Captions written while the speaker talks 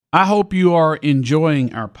I hope you are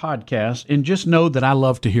enjoying our podcast, and just know that I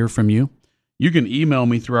love to hear from you. You can email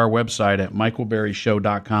me through our website at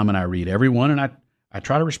michaelberryshow.com, and I read everyone, and I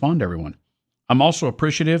try to respond to everyone. I'm also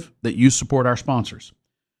appreciative that you support our sponsors.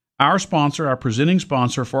 Our sponsor, our presenting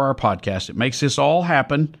sponsor for our podcast, it makes this all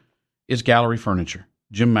happen, is Gallery Furniture,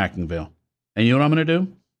 Jim McIngvale. And you know what I'm going to do?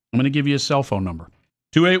 I'm going to give you a cell phone number,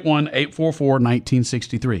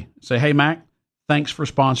 281-844-1963. Say, hey, Mac, thanks for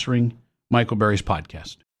sponsoring Michael Berry's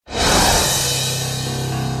podcast.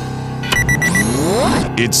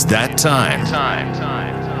 It's that time.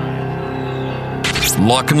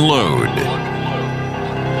 Lock and load.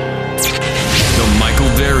 The Michael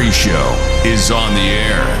Berry Show is on the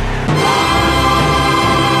air.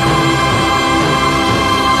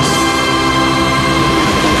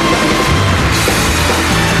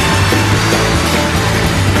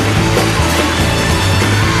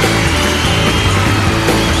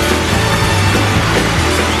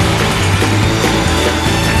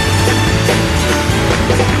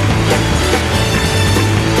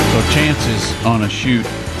 Chance is on a shoot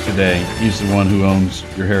today. He's the one who owns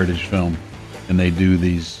Your Heritage Film, and they do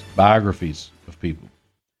these biographies of people.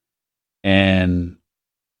 And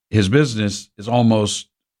his business is almost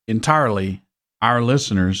entirely our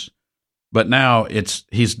listeners, but now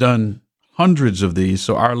he's done hundreds of these,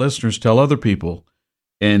 so our listeners tell other people,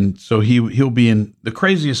 and so he'll be in the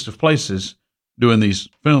craziest of places doing these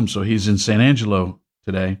films. So he's in San Angelo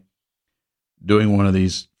today, doing one of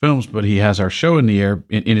these films, but he has our show in the air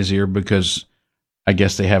in his ear because I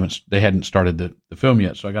guess they hadn't started the film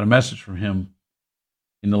yet. So I got a message from him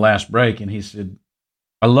in the last break, and he said,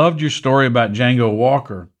 I loved your story about Django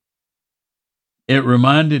Walker. It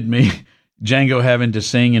reminded me Django having to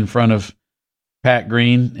sing in front of Pat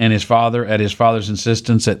Green and his father at his father's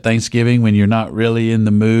insistence at Thanksgiving when you're not really in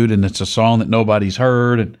the mood and it's a song that nobody's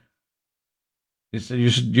heard. And he said,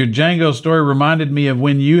 your Django story reminded me of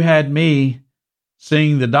when you had me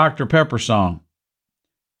sing the Dr. Pepper song,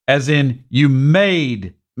 as in you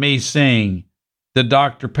made me sing the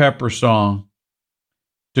Dr. Pepper song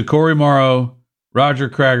to Corey Morrow, Roger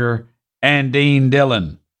Creager, and Dean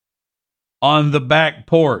Dillon on the back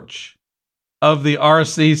porch of the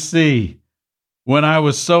RCC when I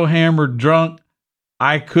was so hammered drunk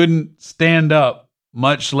I couldn't stand up,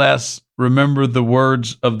 much less remember the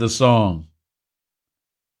words of the song.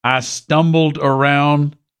 I stumbled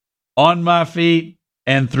around on my feet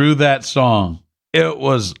and through that song. It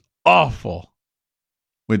was awful,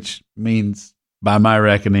 which means, by my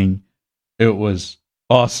reckoning, it was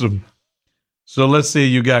awesome. So let's see,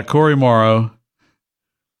 you got Corey Morrow,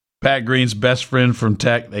 Pat Green's best friend from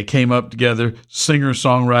Tech. They came up together,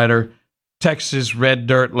 singer-songwriter, Texas Red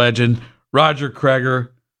Dirt legend, Roger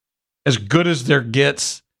Creager, as good as there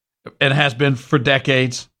gets and has been for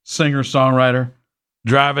decades, singer-songwriter,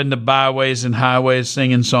 driving the byways and highways,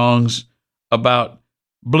 singing songs about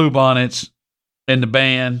bluebonnets and the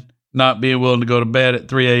band not being willing to go to bed at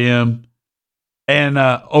 3 a.m. And,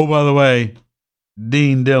 oh, by the way,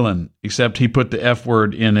 Dean Dillon, except he put the F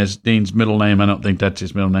word in as Dean's middle name. I don't think that's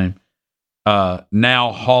his middle name.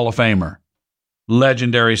 Now Hall of Famer,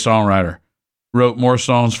 legendary songwriter, wrote more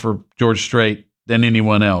songs for George Strait than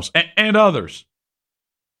anyone else, and others.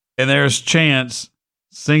 And there's Chance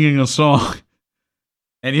singing a song.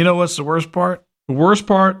 And you know what's the worst part? The worst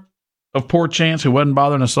part of poor Chance, who wasn't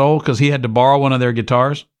bothering a soul because he had to borrow one of their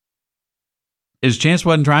guitars, is Chance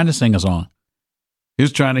wasn't trying to sing a song. He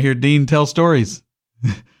was trying to hear Dean tell stories.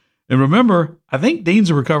 And remember, I think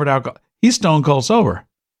Dean's a recovered alcoholic. He's stone cold sober.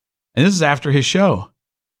 And this is after his show.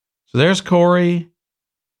 So there's Corey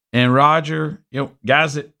and Roger,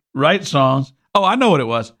 guys that write songs. Oh, I know what it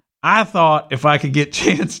was. I thought if I could get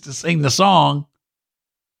Chance to sing the song,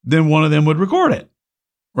 then one of them would record it.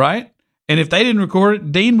 Right? And if they didn't record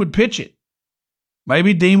it, Dean would pitch it.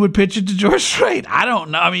 Maybe Dean would pitch it to George Strait. I don't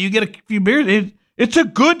know. I mean, you get a few beers. It's a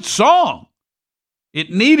good song. It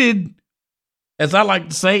needed, as I like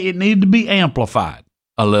to say, it needed to be amplified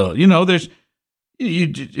a little. There's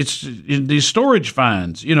it's these storage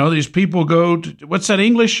finds. These people go to, what's that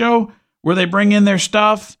English show where they bring in their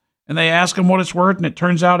stuff and they ask them what it's worth, and it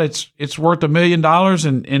turns out it's worth $1 million,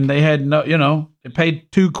 and they had no, they paid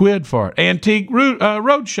 $2 for it. Antique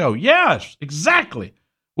road show. Yes, exactly.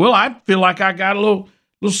 Well, I feel like I got a little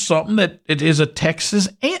something that it is a Texas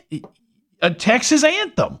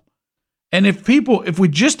anthem. And if we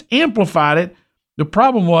just amplified it, the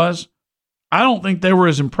problem was I don't think they were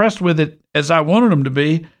as impressed with it as I wanted them to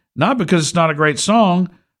be, not because it's not a great song,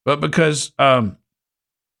 but because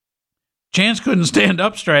Chance couldn't stand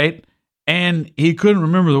up straight and he couldn't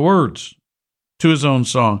remember the words to his own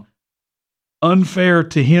song. Unfair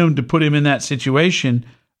to him to put him in that situation,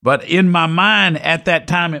 But in my mind at that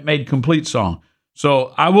time, it made complete song.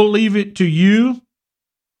 So I will leave it to you,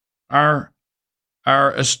 our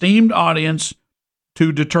esteemed audience,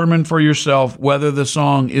 to determine for yourself whether the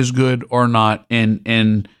song is good or not,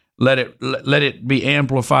 and let it be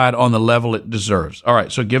amplified on the level it deserves. All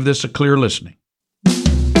right, so give this a clear listening.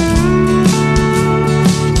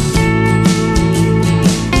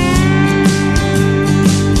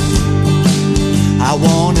 I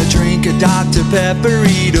wanna drink a Dr. Pepper,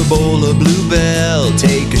 eat a bowl of Bluebell,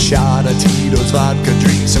 take a shot of Tito's vodka,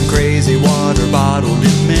 drink some crazy water bottled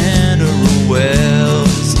in mineral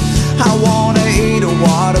wells. I wanna eat a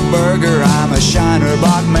Whataburger, I'm a Shiner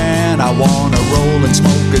Bach man. I wanna roll and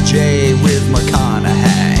smoke a J with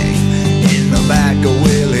McConaughey in the back of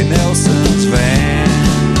Willie Nelson's van.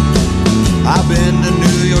 I've been to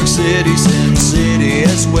New York City, Sin City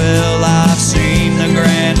as well. I've seen the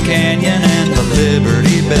Grand Canyon and the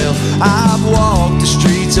Liberty Bell. I've walked the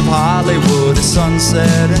streets of Hollywood at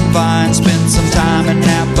sunset and Vine. Spent some time in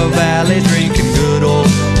Napa Valley drinking good old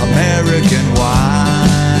American wine.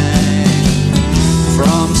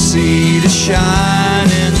 From sea to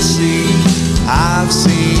shining sea, I've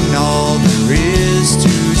seen all there is to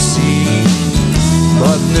see.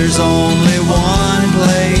 But there's only one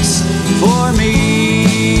place for me,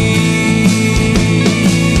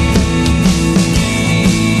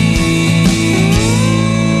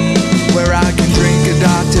 where I can drink a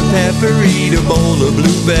Dr. Pepper, eat a bowl of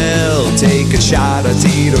Bluebell, take a shot of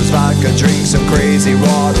Tito's vodka, drink some crazy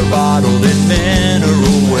water bottled in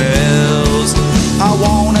mineral wells. I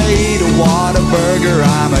wanna eat a Whataburger,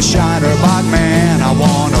 I'm a Shiner Bach man. I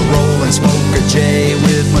wanna roll and smoke a J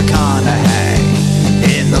with McConaughey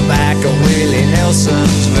in the back of Willie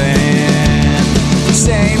Nelson's van.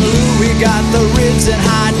 St. Louis got the ribs and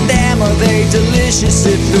hot damn are they delicious.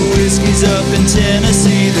 If the whiskey's up in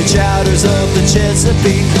Tennessee, the chowder's up in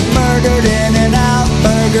Chesapeake. Murdered In-N-Out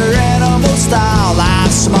Burger, animal style.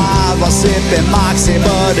 I've smiled while sipping Moxie,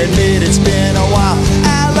 but admit it's been a while.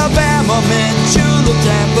 Alabama mint julep,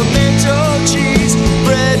 Tampa pimento cheese,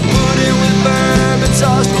 bread pudding with bourbon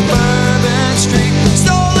sauce from Bourbon Street.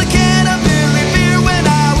 Stole a can of Billy beer when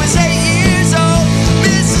I was 8 years old.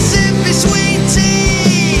 Mississippi sweet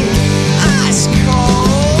tea, ice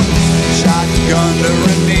cold. Shotgun to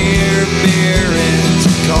Rainier beer in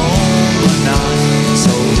Tacoma, not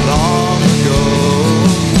so long ago.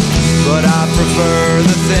 But I prefer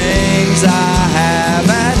the things I have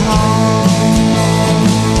at home.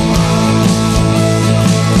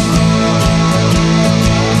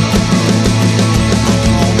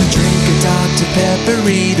 Pepper,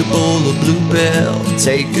 eat a bowl of Bluebell,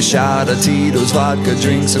 take a shot of Tito's vodka,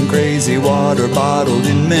 drink some crazy water bottled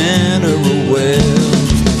in mineral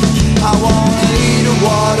wells. I wanna eat a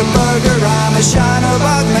Whataburger, I'm a Shiner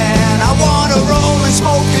Bach man. I wanna roll and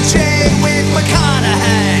smoke a J with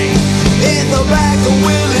McConaughey in the back of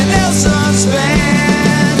Willie Nelson's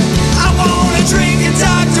van. I wanna drink a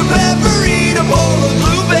Dr. Pepper, eat a bowl of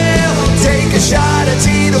Bluebell, take a shot of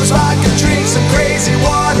Tito's vodka, drink some crazy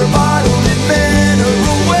water bottled in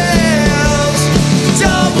mineral wells.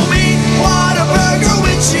 Double meat Whataburger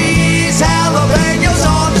with cheese, jalapenos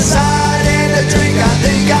on the side, and a drink I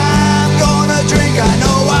think I'm gonna drink. I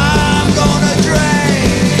know I'm gonna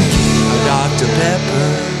drink a Dr. Pepper.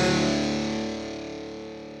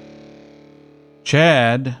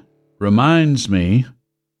 Chad reminds me,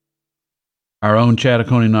 our own Chad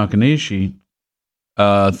Akoni Nakanishi,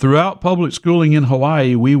 throughout public schooling in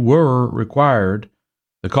Hawaii, we were required.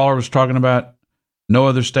 The caller was talking about no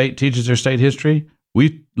other state teaches their state history.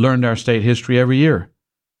 We learned our state history every year.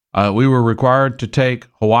 We were required to take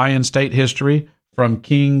Hawaiian state history from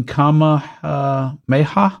King Kamehameha,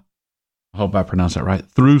 I hope I pronounced that right,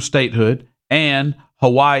 through statehood, and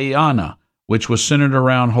Hawaiiana, which was centered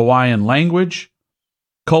around Hawaiian language,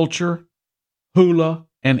 culture, hula,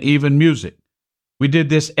 and even music. We did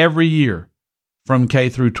this every year from K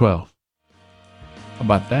through 12. How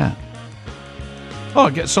about that? Oh,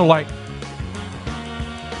 it gets so like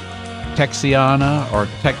Texiana or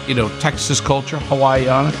Texas culture,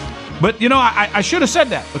 Hawaiiana. But I should have said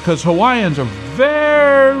that because Hawaiians are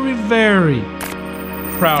very, very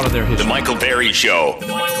proud of their history. The Michael Berry Show.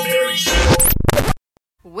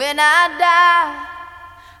 When I die,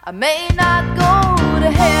 I may not go to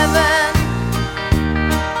heaven.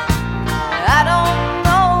 I don't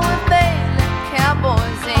know if they let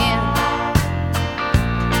cowboys in.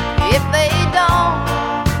 If they don't,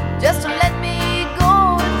 just let me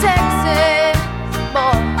go to Texas,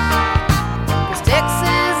 boy. 'Cause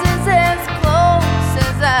Texas is as close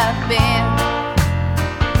as I've been.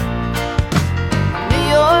 New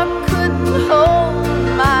York couldn't hold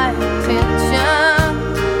my attention.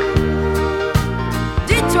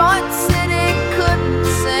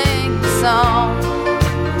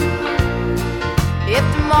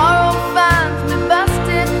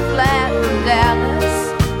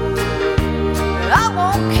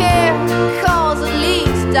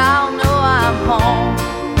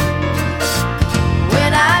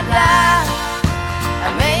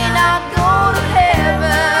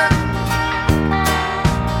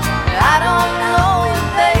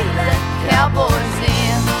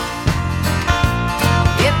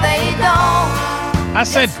 I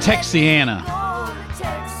said Texiana.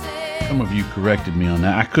 Some of you corrected me on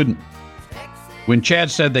that. I couldn't. When Chad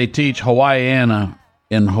said they teach Hawaiiana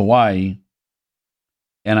in Hawaii,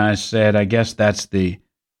 and I said, I guess that's the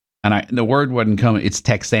word wasn't coming. It's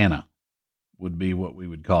Texana would be what we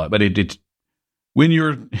would call it. But it's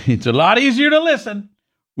a lot easier to listen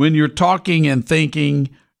when you're talking and thinking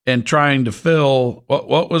and trying to fill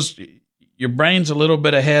what was your brain's a little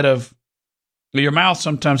bit ahead of your mouth.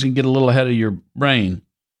 Sometimes can get a little ahead of your brain.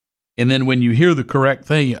 And then when you hear the correct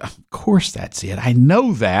thing, of course, that's it. I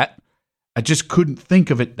know that. I just couldn't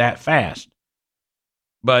think of it that fast.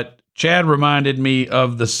 But Chad reminded me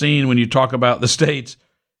of the scene when you talk about the states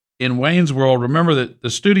in Wayne's World. Remember that the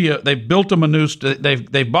studio, they built them a new,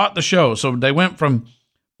 they bought the show. So they went from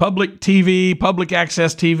public TV, public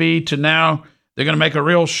access TV, to now they're going to make a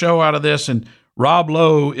real show out of this. And Rob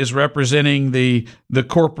Lowe is representing the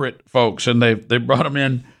corporate folks, and they brought him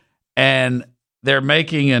in, and they're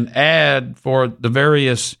making an ad for the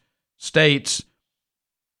various states.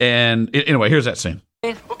 And anyway, here's that scene.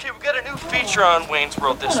 Okay, we've got a new feature on Wayne's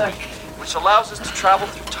World this week, which allows us to travel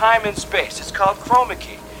through time and space. It's called Chroma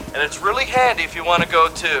Key, and it's really handy if you want to go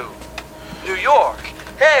to New York.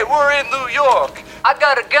 Hey, we're in New York. I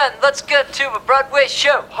got a gun. Let's get to a Broadway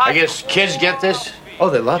show. I guess kids get this? Oh,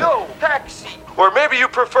 they love it. Yo, taxi. Or maybe you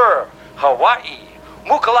prefer Hawaii.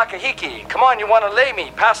 Mukalakahiki. Come on, you want to lay me?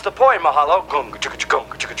 Pass the poi, mahalo. Gung, chugga, gung,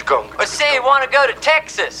 chugga, gung. Or say you want to go to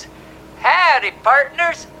Texas. Howdy,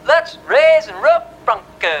 partners. Let's raise and rub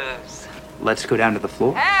broncos. Let's go down to the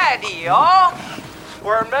floor. Howdy, y'all.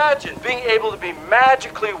 Or imagine being able to be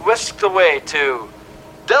magically whisked away to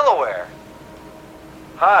Delaware.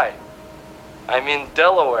 Hi, I'm in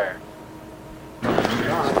Delaware.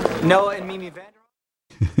 Noah and Mimi Vander.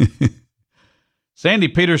 Sandy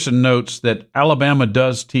Peterson notes that Alabama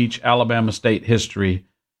does teach Alabama State history.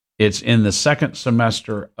 It's in the second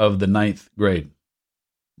semester of the 9th grade.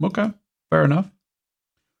 Okay, fair enough.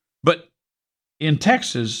 But in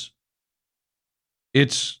Texas,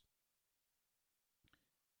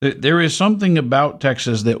 there is something about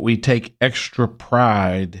Texas that we take extra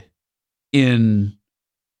pride in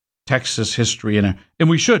Texas history, and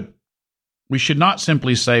we should. We should not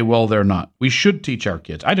simply say, well, they're not. We should teach our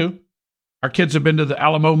kids. I do. Our kids have been to the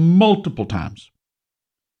Alamo multiple times.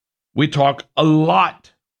 We talk a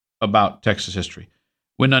lot about Texas history.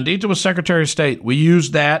 When Nandita was Secretary of State, we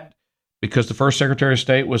used that because the first Secretary of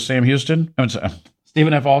State was Stephen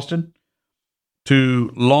F. Austin,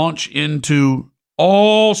 to launch into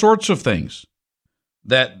all sorts of things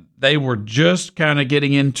that they were just kind of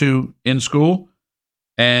getting into in school,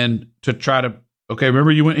 and to try to, okay,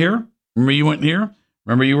 remember you went here? Remember you went here?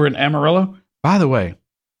 Remember you were in Amarillo? By the way,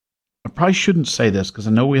 I probably shouldn't say this because I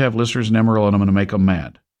know we have listeners in Amarillo and I'm going to make them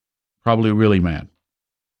mad. Probably really mad.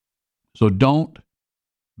 So don't,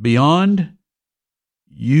 beyond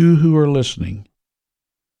you who are listening,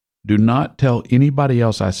 do not tell anybody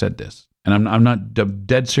else I said this. And I'm not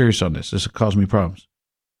dead serious on this. This will cause me problems.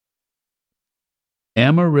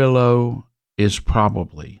 Amarillo is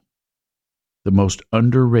probably the most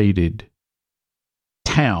underrated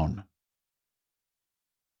town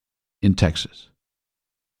in Texas.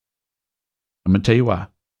 I'm going to tell you why.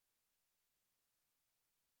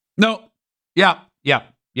 No. Yeah. I'm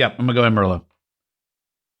going to go Amarillo.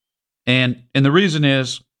 And the reason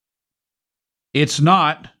is, it's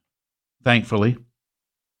not, thankfully,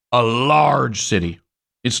 a large city.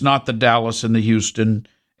 It's not the Dallas and the Houston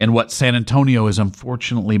and what San Antonio is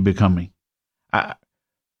unfortunately becoming. I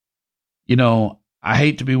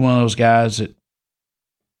hate to be one of those guys that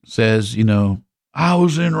says, I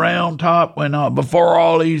was in Round Top when before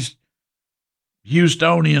all these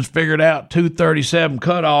Houstonians figured out 237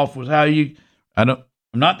 cutoff was how you. I'm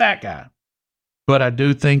not that guy, but I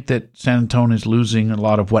do think that San Antonio is losing a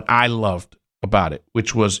lot of what I loved about it,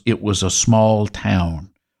 which was it was a small town.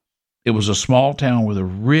 It was a small town with a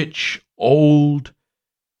rich, old,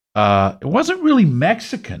 it wasn't really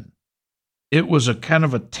Mexican. It was a kind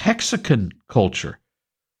of a Texican culture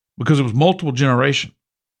because it was multiple generation.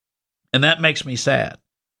 And that makes me sad.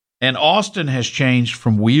 And Austin has changed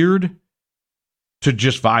from weird to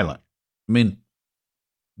just violent. I mean,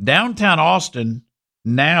 downtown Austin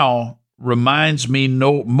now reminds me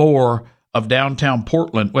no more of downtown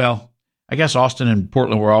Portland. Well, I guess Austin and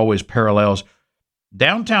Portland were always parallels.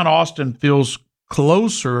 Downtown Austin feels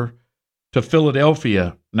closer to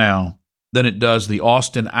Philadelphia now than it does the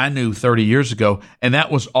Austin I knew 30 years ago, and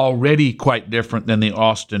that was already quite different than the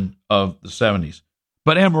Austin of the 70s.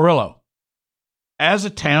 But Amarillo, as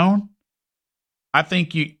a town, I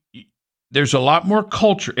think there's a lot more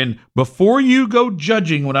culture. And before you go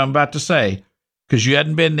judging what I'm about to say, because you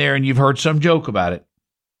hadn't been there and you've heard some joke about it,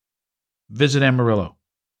 visit Amarillo.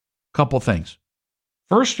 Couple things.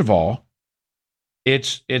 First of all,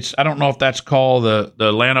 it's I don't know if that's called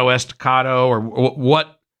the Llano Estacado or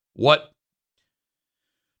what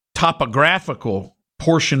topographical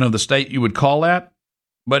portion of the state you would call that,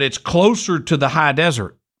 but it's closer to the high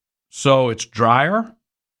desert, so it's drier.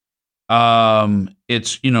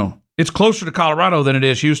 It's closer to Colorado than it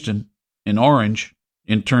is Houston and Orange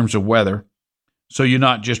in terms of weather, so you're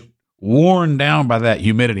not just worn down by that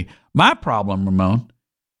humidity. My problem, Ramon,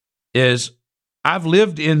 is I've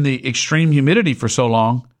lived in the extreme humidity for so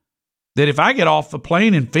long that if I get off the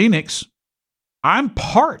plane in Phoenix, I'm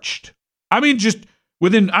parched. I mean,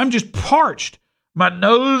 I'm just parched. My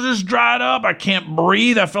nose is dried up. I can't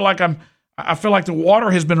breathe. I feel like the water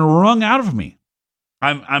has been wrung out of me.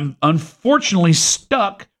 I'm unfortunately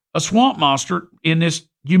stuck a swamp monster in this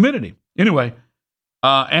humidity. Anyway,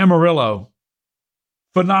 Amarillo,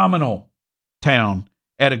 phenomenal town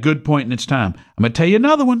at a good point in its time. I'm going to tell you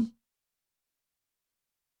another one.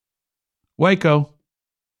 Waco,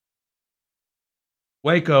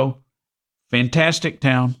 fantastic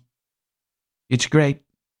town. It's great.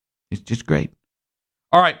 It's just great.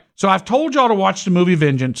 All right, so I've told y'all to watch the movie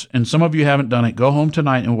Vengeance, and some of you haven't done it. Go home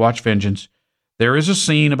tonight and watch Vengeance. There is a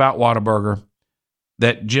scene about Whataburger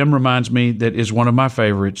that Jim reminds me that is one of my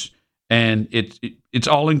favorites, and it's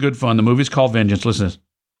all in good fun. The movie's called Vengeance. Listen to this.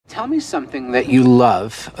 Tell me something that you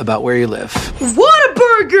love about where you live.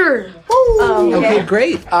 Whataburger! Okay,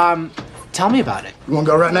 great. Tell me about it. You want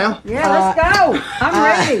to go right now? Yeah, let's go. I'm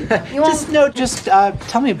ready. Just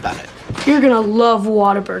tell me about it. You're gonna love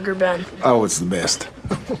Whataburger, Ben. Oh, it's the best.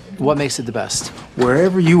 What makes it the best?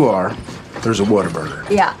 Wherever you are, there's a Whataburger.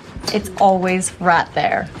 Yeah, it's always right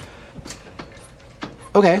there.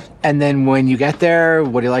 Okay, and then when you get there,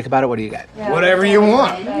 what do you like about it? What do you get? Whatever you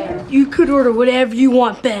want. You could order whatever you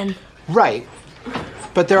want, Ben. Right,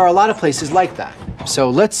 but there are a lot of places like that. So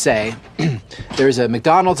let's say there's a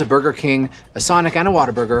McDonald's, a Burger King, a Sonic, and a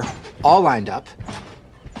Whataburger all lined up.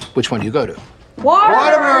 Which one do you go to?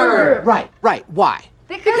 Whataburger! Right. Why?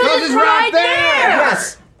 Because it's right there!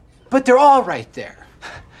 Yes, but they're all right there.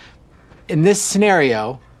 In this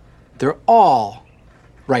scenario, they're all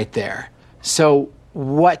right there. So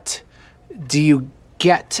what do you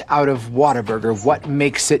get out of Whataburger? What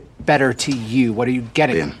makes it better to you? What are you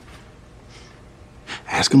getting? Ben,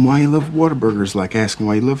 asking why you love Whataburgers like asking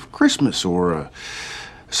why you love Christmas or a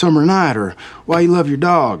summer night or why you love your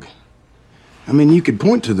dog. I mean, you could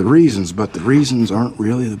point to the reasons, but the reasons aren't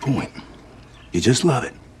really the point. You just love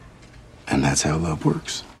it. And that's how love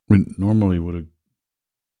works. We normally would have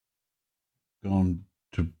gone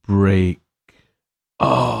to break.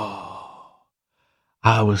 Oh,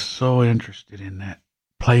 I was so interested in that,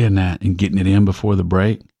 playing that and getting it in before the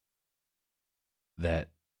break, that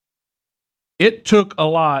it took a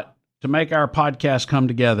lot to make our podcast come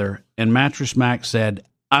together. And Mattress Mac said,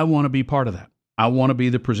 I want to be part of that. I want to be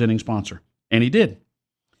the presenting sponsor. And he did.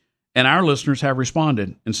 And our listeners have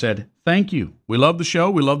responded and said, thank you. We love the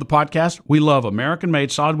show. We love the podcast. We love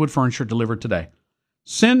American-made solid wood furniture delivered today.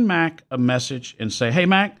 Send Mac a message and say, hey,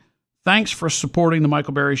 Mac, thanks for supporting the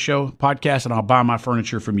Michael Berry Show podcast, and I'll buy my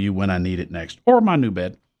furniture from you when I need it next, or my new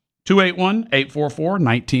bed.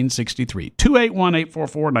 281-844-1963.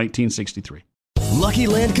 281-844-1963. Lucky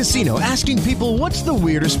Land Casino, asking people, what's the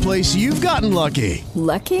weirdest place you've gotten lucky?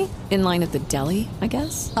 Lucky? In line at the deli, I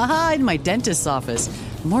guess? Aha, in my dentist's office.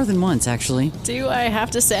 More than once, actually. Do I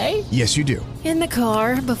have to say? Yes, you do. In the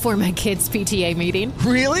car before my kids' PTA meeting.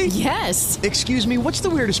 Really? Yes. Excuse me, what's the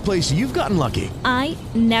weirdest place you've gotten lucky? I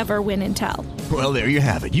never win and tell. Well, there you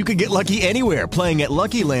have it. You can get lucky anywhere, playing at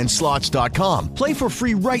LuckyLandSlots.com. Play for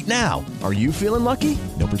free right now. Are you feeling lucky?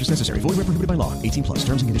 No purchase necessary. Void where prohibited by law. 18+.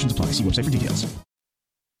 Terms and conditions apply. See website for details.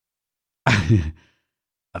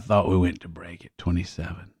 I thought we went to break at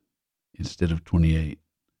 27 instead of 28.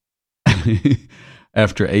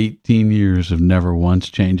 After 18 years of never once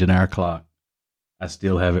changing our clock, I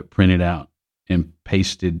still have it printed out and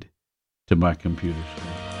pasted to my computer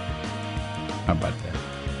screen. How about that?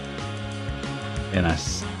 And I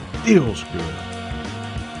still screw it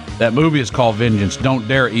up. That movie is called Vengeance. Don't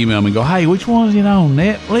dare email me and go, hey, which one is it on,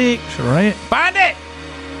 Netflix or it? Find it!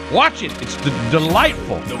 Watch it. It's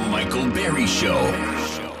delightful. The Michael Berry Show.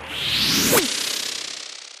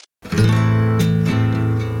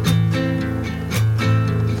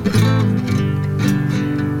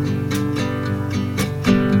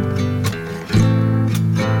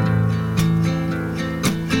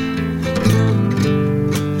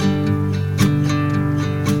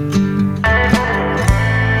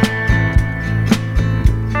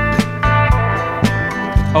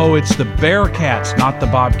 Oh, it's the Bearcats, not the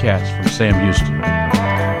Bobcats from Sam Houston.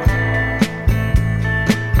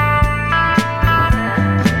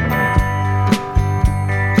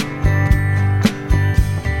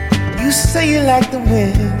 Say you like the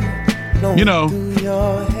wind. You know,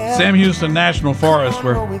 Sam Houston National Forest,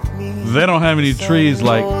 where they don't have any trees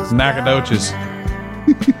like Nacogdoches.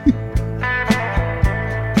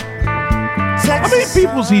 How many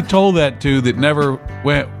people's he told that to that never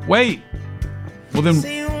went, wait, well then,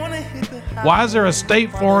 why is there a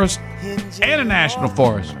state forest and a national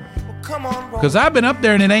forest? Because I've been up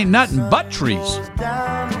there and it ain't nothing but trees.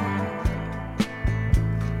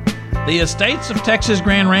 The Estates of Texas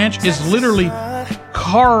Grand Ranch is literally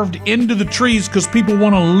carved into the trees because people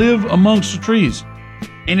want to live amongst the trees.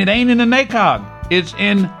 And it ain't in the NACOG. It's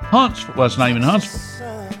in Huntsville. Well, it's not even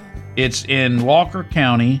Huntsville. It's in Walker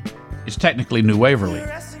County. It's technically New Waverly.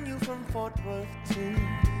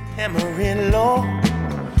 Amarillo.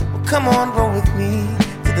 Well, come on, roll with me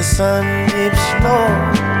to the sun dips low.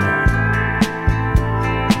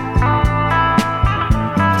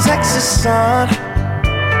 Texas sun.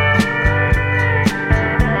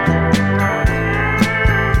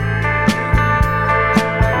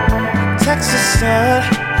 Texas sun,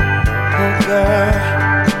 oh girl.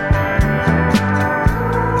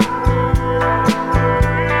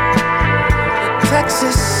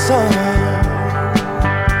 Texas sun.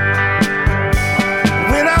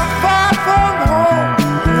 When I'm far from home,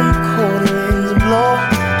 them cold winds blow.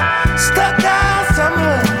 Stuck out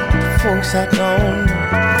somewhere, folks I don't know.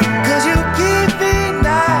 'Cause you keep me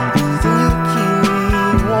nice and you keep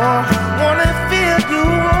me warm. Wanna feel you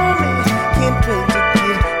on me, can't wait to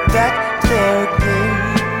get back.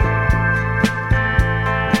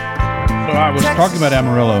 So I was talking about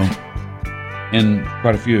Amarillo, and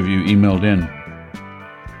quite a few of you emailed in.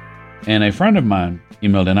 And a friend of mine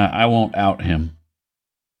emailed in. I won't out him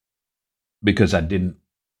because I didn't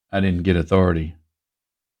get authority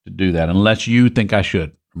to do that unless you think I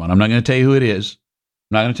should. Come on, I'm not going to tell you who it is.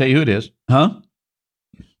 I'm not going to tell you who it is. Huh?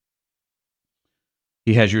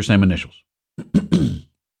 He has your same initials.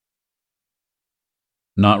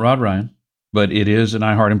 Not Rod Ryan. But it is an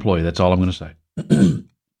iHeart employee. That's all I'm going to say.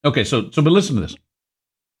 Okay, but listen to this.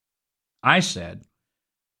 I said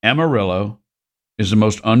Amarillo is the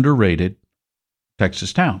most underrated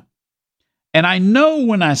Texas town. And I know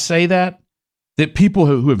when I say that people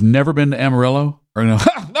who have never been to Amarillo are going to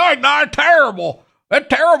go, no, terrible. A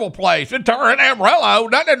terrible place. It's in Amarillo.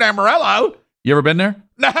 Nothing in Amarillo. You ever been there?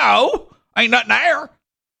 No, ain't nothing there.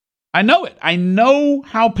 I know it. I know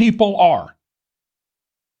how people are.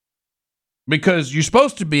 Because you're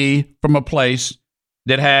supposed to be from a place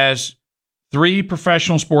that has 3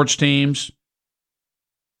 professional sports teams.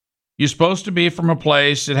 You're supposed to be from a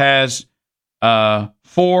place that has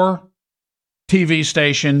 4 TV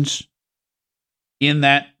stations in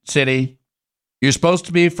that city. You're supposed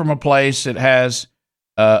to be from a place that has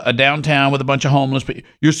a downtown with a bunch of homeless people.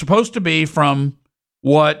 You're supposed to be from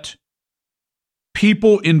what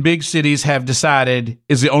people in big cities have decided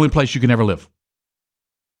is the only place you can ever live.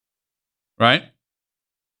 Right?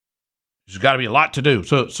 There's got to be a lot to do.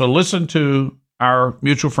 So listen to our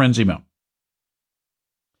mutual friend's email.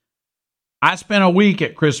 I spent a week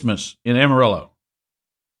at Christmas in Amarillo.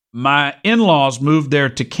 My in-laws moved there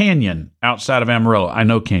to Canyon outside of Amarillo. I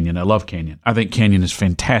know Canyon. I love Canyon. I think Canyon is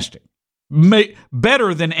fantastic.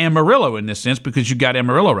 Better than Amarillo in this sense because you got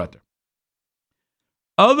Amarillo right there.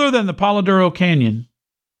 Other than the Palo Duro Canyon,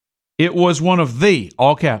 it was one of the,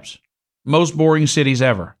 all caps, most boring cities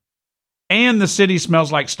ever. And the city smells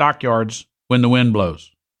like stockyards when the wind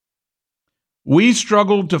blows. We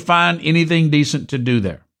struggled to find anything decent to do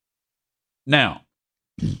there. Now,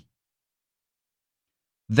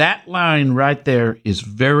 that line right there is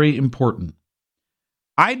very important.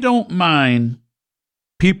 I don't mind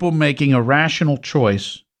people making a rational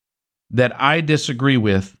choice that I disagree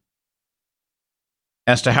with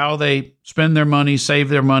as to how they spend their money, save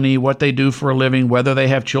their money, what they do for a living, whether they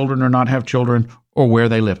have children or not have children, or where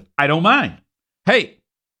they live. I don't mind. Hey,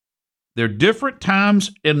 there are different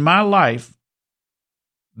times in my life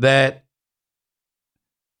that,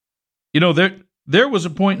 there was a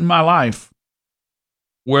point in my life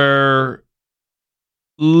where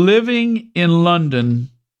living in London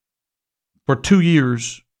for 2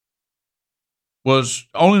 years was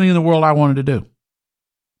the only thing in the world I wanted to do.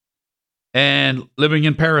 And living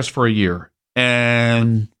in Paris for a year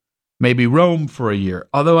and maybe Rome for a year.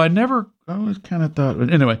 Although I always kind of thought,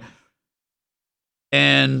 anyway.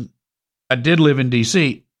 And I did live in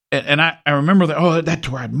D.C. And I remember that, that's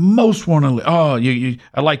where I'd most want to live.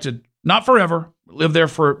 I'd like to, not forever, live there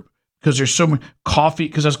because there's so much coffee,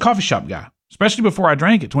 because I was a coffee shop guy. Especially before I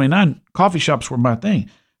drank at 29, coffee shops were my thing.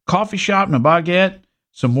 Coffee shop and a baguette,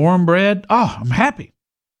 some warm bread. Oh, I'm happy.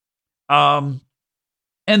 And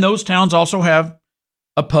those towns also have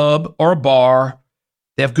a pub or a bar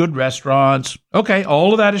They have good restaurants. Okay,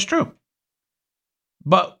 all of that is true.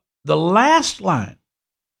 But the last line,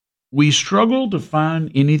 we struggle to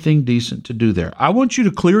find anything decent to do there. I want you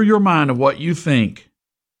to clear your mind of what you think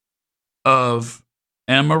of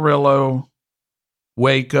Amarillo,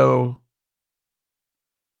 Waco,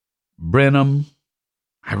 Brenham.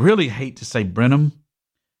 I really hate to say Brenham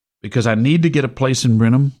because I need to get a place in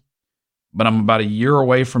Brenham, but I'm about a year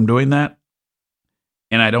away from doing that.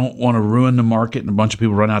 And I don't want to ruin the market and a bunch of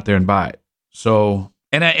people run out there and buy it. So,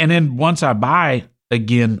 and then once I buy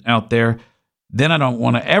again out there, then I don't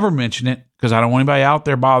want to ever mention it because I don't want anybody out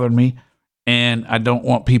there bothering me. And I don't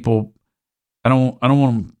want people, I don't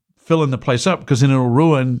want them filling the place up because then it'll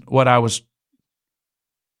ruin what I was.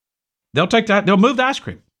 They'll take that, they'll move the ice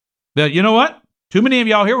cream. But you know what? Too many of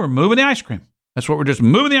y'all here, we're moving the ice cream. That's what we're just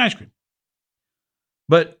moving the ice cream.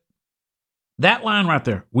 But that line right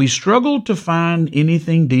there, we struggle to find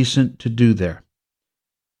anything decent to do there.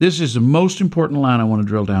 This is the most important line I want to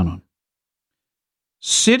drill down on.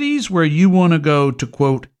 Cities where you want to go to,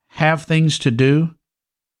 quote, have things to do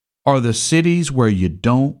are the cities where you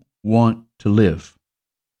don't want to live.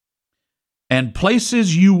 And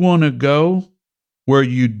places you want to go where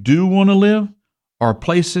you do want to live are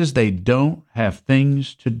places they don't have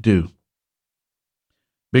things to do.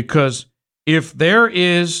 Because if there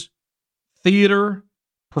is theater,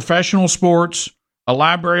 professional sports, a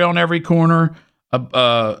library on every corner,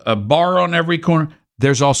 a bar on every corner,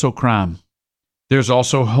 there's also crime. There's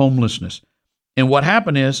also homelessness. And what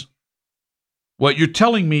happened is, what you're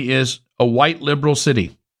telling me is a white liberal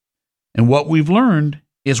city. And what we've learned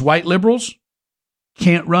is white liberals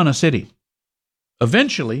can't run a city.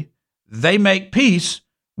 Eventually, they make peace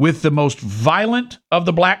with the most violent of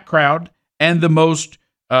the black crowd and the most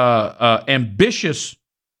ambitious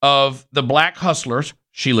of the black hustlers,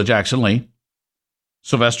 Sheila Jackson Lee,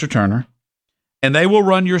 Sylvester Turner, and they will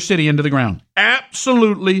run your city into the ground.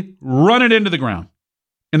 Absolutely run it into the ground.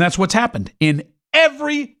 And that's what's happened in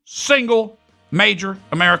every single major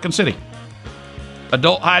American city.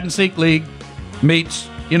 Adult hide and seek league meets,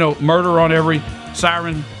 murder on every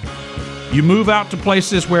siren. You move out to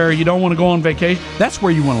places where you don't want to go on vacation. That's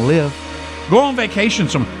where you want to live. Go on vacation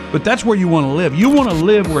somewhere, but that's where you want to live. You want to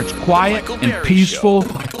live where it's quiet and peaceful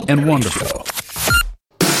and wonderful.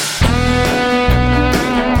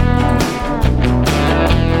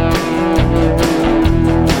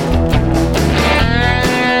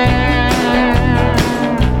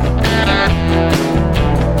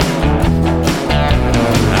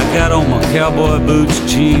 I got on my cowboy boots,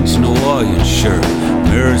 jeans, and a Hawaiian shirt,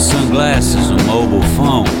 mirror, sunglasses, a mobile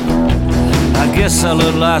phone. I guess I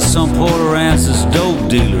look like some Port Aransas dope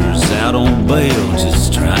dealers out on bail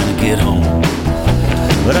just trying to get home.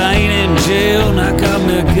 But I ain't in jail and I got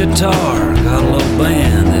me a guitar, got a little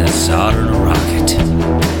band that's soldered a rocket.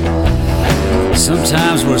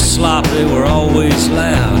 Sometimes we're sloppy, we're always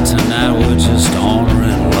loud. Tonight we're just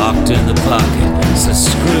ornery, locked in the pocket. So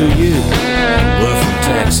screw you, we're from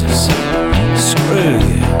Texas. Screw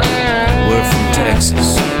you, we're from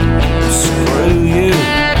Texas. Screw you,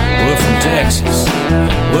 we're from Texas.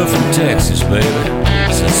 We're from Texas, baby.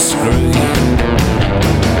 So screw you.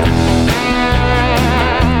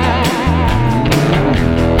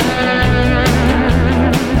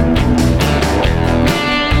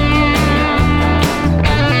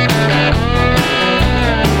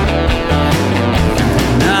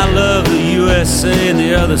 USA and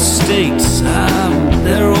the other states,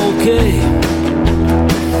 they're okay.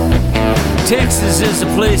 Texas is the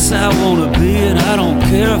place I want to be, and I don't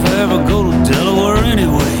care if I ever go to Delaware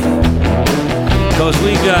anyway. Cause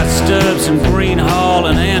we got Stubbs and Greenhall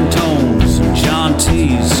and Antone's and John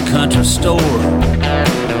T's Country Store.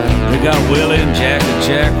 We got Willie and Jack and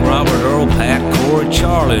Jack, Robert, Earl, Pat, Corey,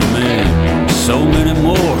 Charlie, and me, so many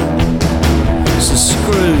more. So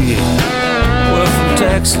screw you, we're from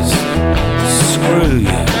Texas. Screw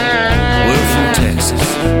you, we're from Texas.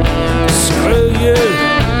 Screw you,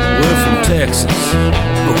 we're from Texas.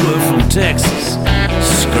 We're from Texas.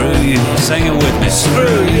 Screw you, sing it with me.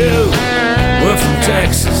 Screw you, we're from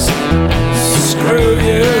Texas. Screw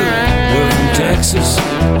you, we're from Texas.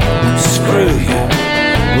 Screw you,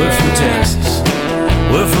 we're from Texas.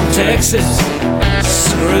 We're from Texas.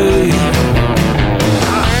 Screw you.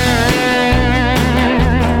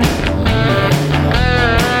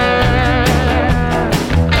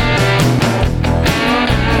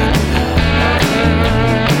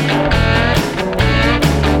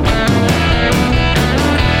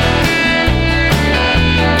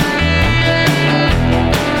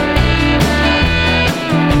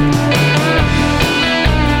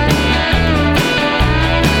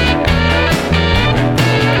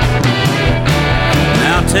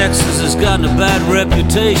 Texas has gotten a bad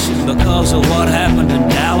reputation because of what happened in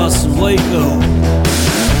Dallas and Waco.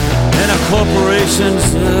 And the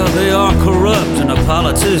corporations, they are corrupt, and the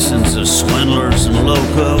politicians are swindlers and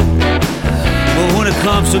loco. But when it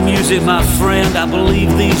comes to music, my friend, I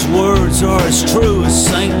believe these words are as true as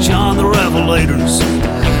St. John the Revelator's.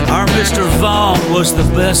 Our Mr. Vaughn was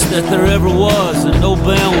the best that there ever was, and no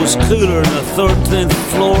band was cooler than the 13th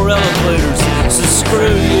floor elevators. So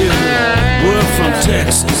screw you, we're from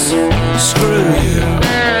Texas. Screw you,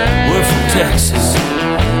 we're from Texas.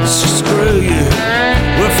 Screw you,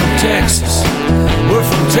 we're from Texas. We're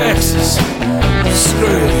from Texas.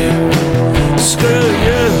 Screw you, screw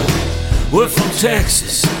you, we're from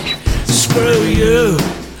Texas. Screw you,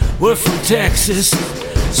 we're from Texas.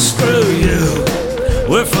 Screw you,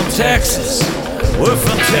 we're from Texas. We're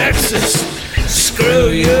from Texas. Screw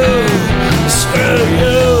you, screw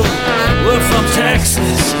you, we're from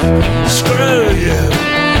Texas. Screw you,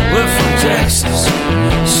 we're from Texas.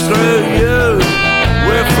 Screw you,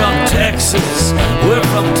 we're from Texas. We're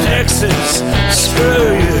from Texas.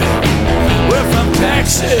 Screw you, we're from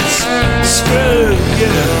Texas. Screw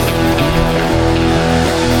you.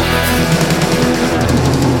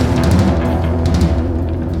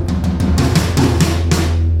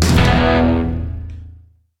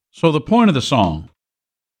 So the point of the song,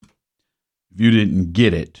 if you didn't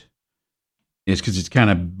get it, is because it's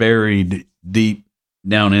kind of buried deep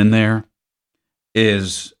down in there,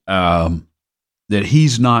 is that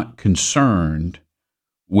he's not concerned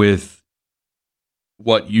with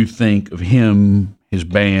what you think of him, his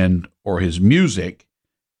band, or his music.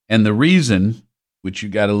 And the reason, which you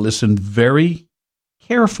got to listen very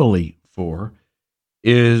carefully for,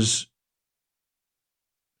 is,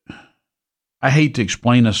 I hate to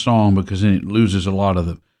explain a song because then it loses a lot of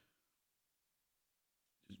the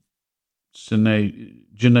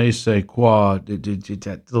je ne sais quoi,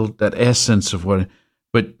 that essence of what.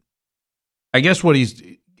 But I guess what he's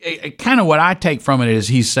kind of what I take from it is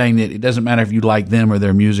he's saying that it doesn't matter if you like them or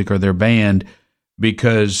their music or their band,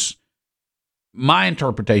 because my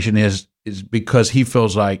interpretation is because he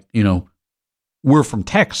feels like, you know, we're from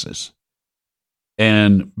Texas,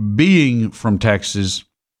 and being from Texas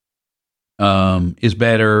is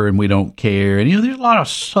better, and we don't care. And, you know, there's a lot of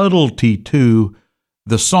subtlety to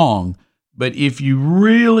the song. But if you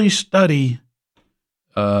really study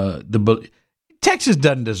Texas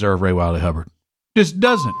doesn't deserve Ray Wiley Hubbard. Just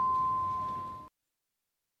doesn't.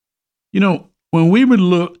 You know, when we would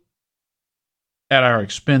look at our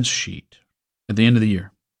expense sheet at the end of the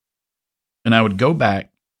year, and I would go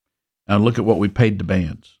back and I'd look at what we paid the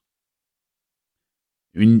bands.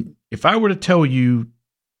 I mean, if I were to tell you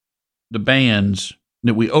the bands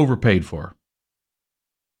that we overpaid for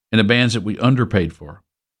and the bands that we underpaid for,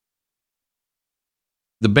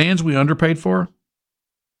 the bands we underpaid for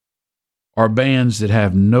are bands that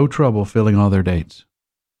have no trouble filling all their dates.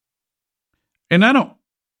 And I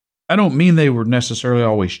don't mean they were necessarily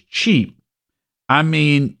always cheap. I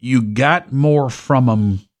mean, you got more from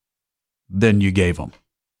them than you gave them.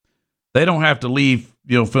 They don't have to leave,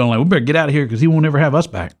 you know, feeling like, we better get out of here because he won't ever have us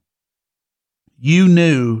back. You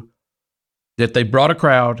knew that they brought a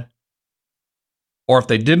crowd, or if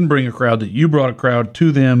they didn't bring a crowd, that you brought a crowd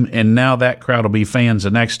to them, and now that crowd will be fans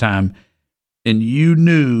the next time. And you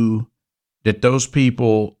knew that those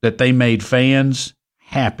people, that they made fans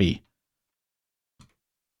happy.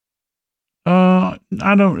 I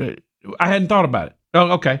hadn't thought about it.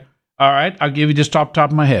 Oh, okay. All right. I'll give you just off the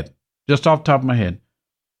top of my head. Just off the top of my head.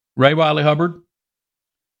 Ray Wiley Hubbard.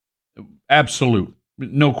 Absolute.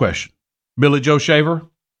 No question. Billy Joe Shaver.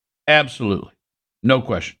 Absolutely. No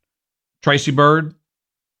question. Tracy Byrd.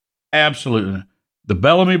 Absolutely. The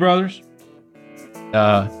Bellamy Brothers.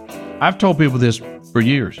 I've told people this for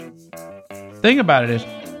years. Thing about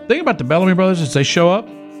the Bellamy Brothers is they show up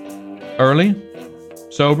early,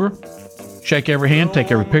 sober, shake every hand,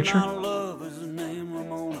 take every picture.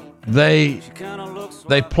 They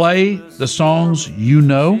play the songs you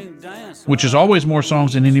know, which is always more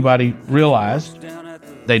songs than anybody realized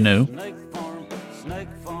they knew.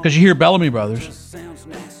 Because you hear Bellamy Brothers.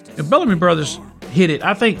 If Bellamy Brothers hit it,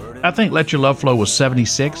 I think Let Your Love Flow was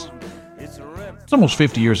 76. It's almost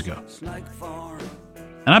 50 years ago.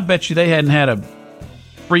 And I bet you they hadn't had a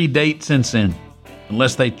free date since then,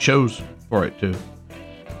 unless they chose for it to.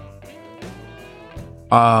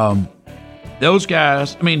 Those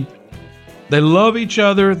guys, I mean, they love each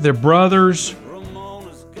other. They're brothers.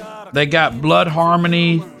 They got blood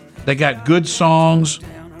harmony. They got good songs.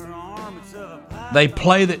 They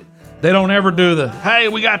play that. They don't ever do the, hey,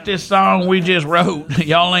 we got this song we just wrote.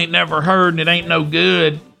 Y'all ain't never heard and it ain't no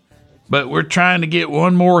good. But we're trying to get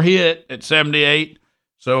one more hit at 78.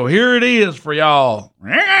 So here it is for y'all.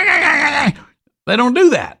 They don't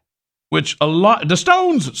do that, which the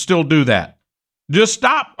Stones still do that. Just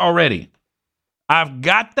stop already. I've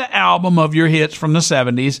got the album of your hits from the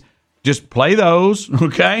 70s. Just play those,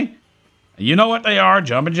 okay? You know what they are,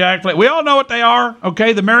 Jumpin' Jack Flash. We all know what they are,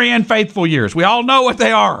 okay? The Marianne Faithfull years. We all know what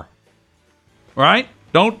they are, right?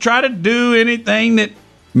 Don't try to do anything that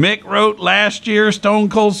Mick wrote last year, Stone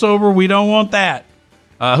Cold Sober. We don't want that.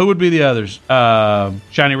 Who would be the others?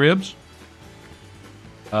 Shiny Ribs.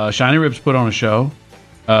 Shiny Ribs put on a show.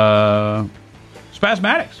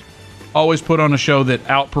 Spasmatics always put on a show that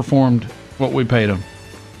outperformed what we paid them.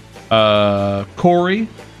 Corey,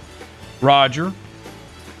 Roger,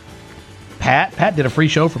 Pat did a free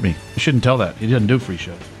show for me. I shouldn't tell that. He doesn't do free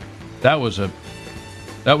shows. That was a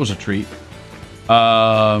treat.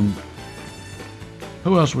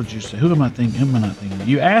 Who else would you say? Who am I not thinking?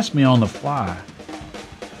 You asked me on the fly.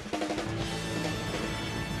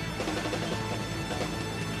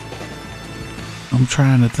 I'm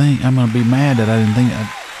trying to think. I'm going to be mad that I didn't think.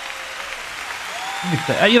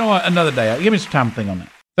 You know what? Another day. Give me some time to think on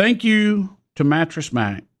that. Thank you to Mattress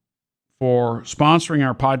Mac for sponsoring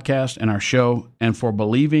our podcast and our show and for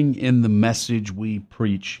believing in the message we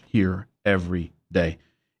preach here every day.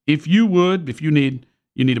 If you need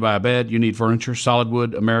to buy a bed, you need furniture, solid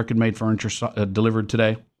wood, American-made furniture delivered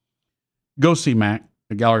today, go see Mac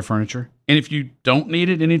at Gallery Furniture. And if you don't need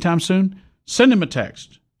it anytime soon, send him a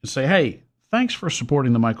text and say, hey, thanks for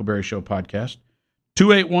supporting the Michael Berry Show podcast.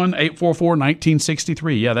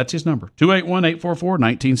 281-844-1963. Yeah, that's his number.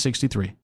 281-844-1963.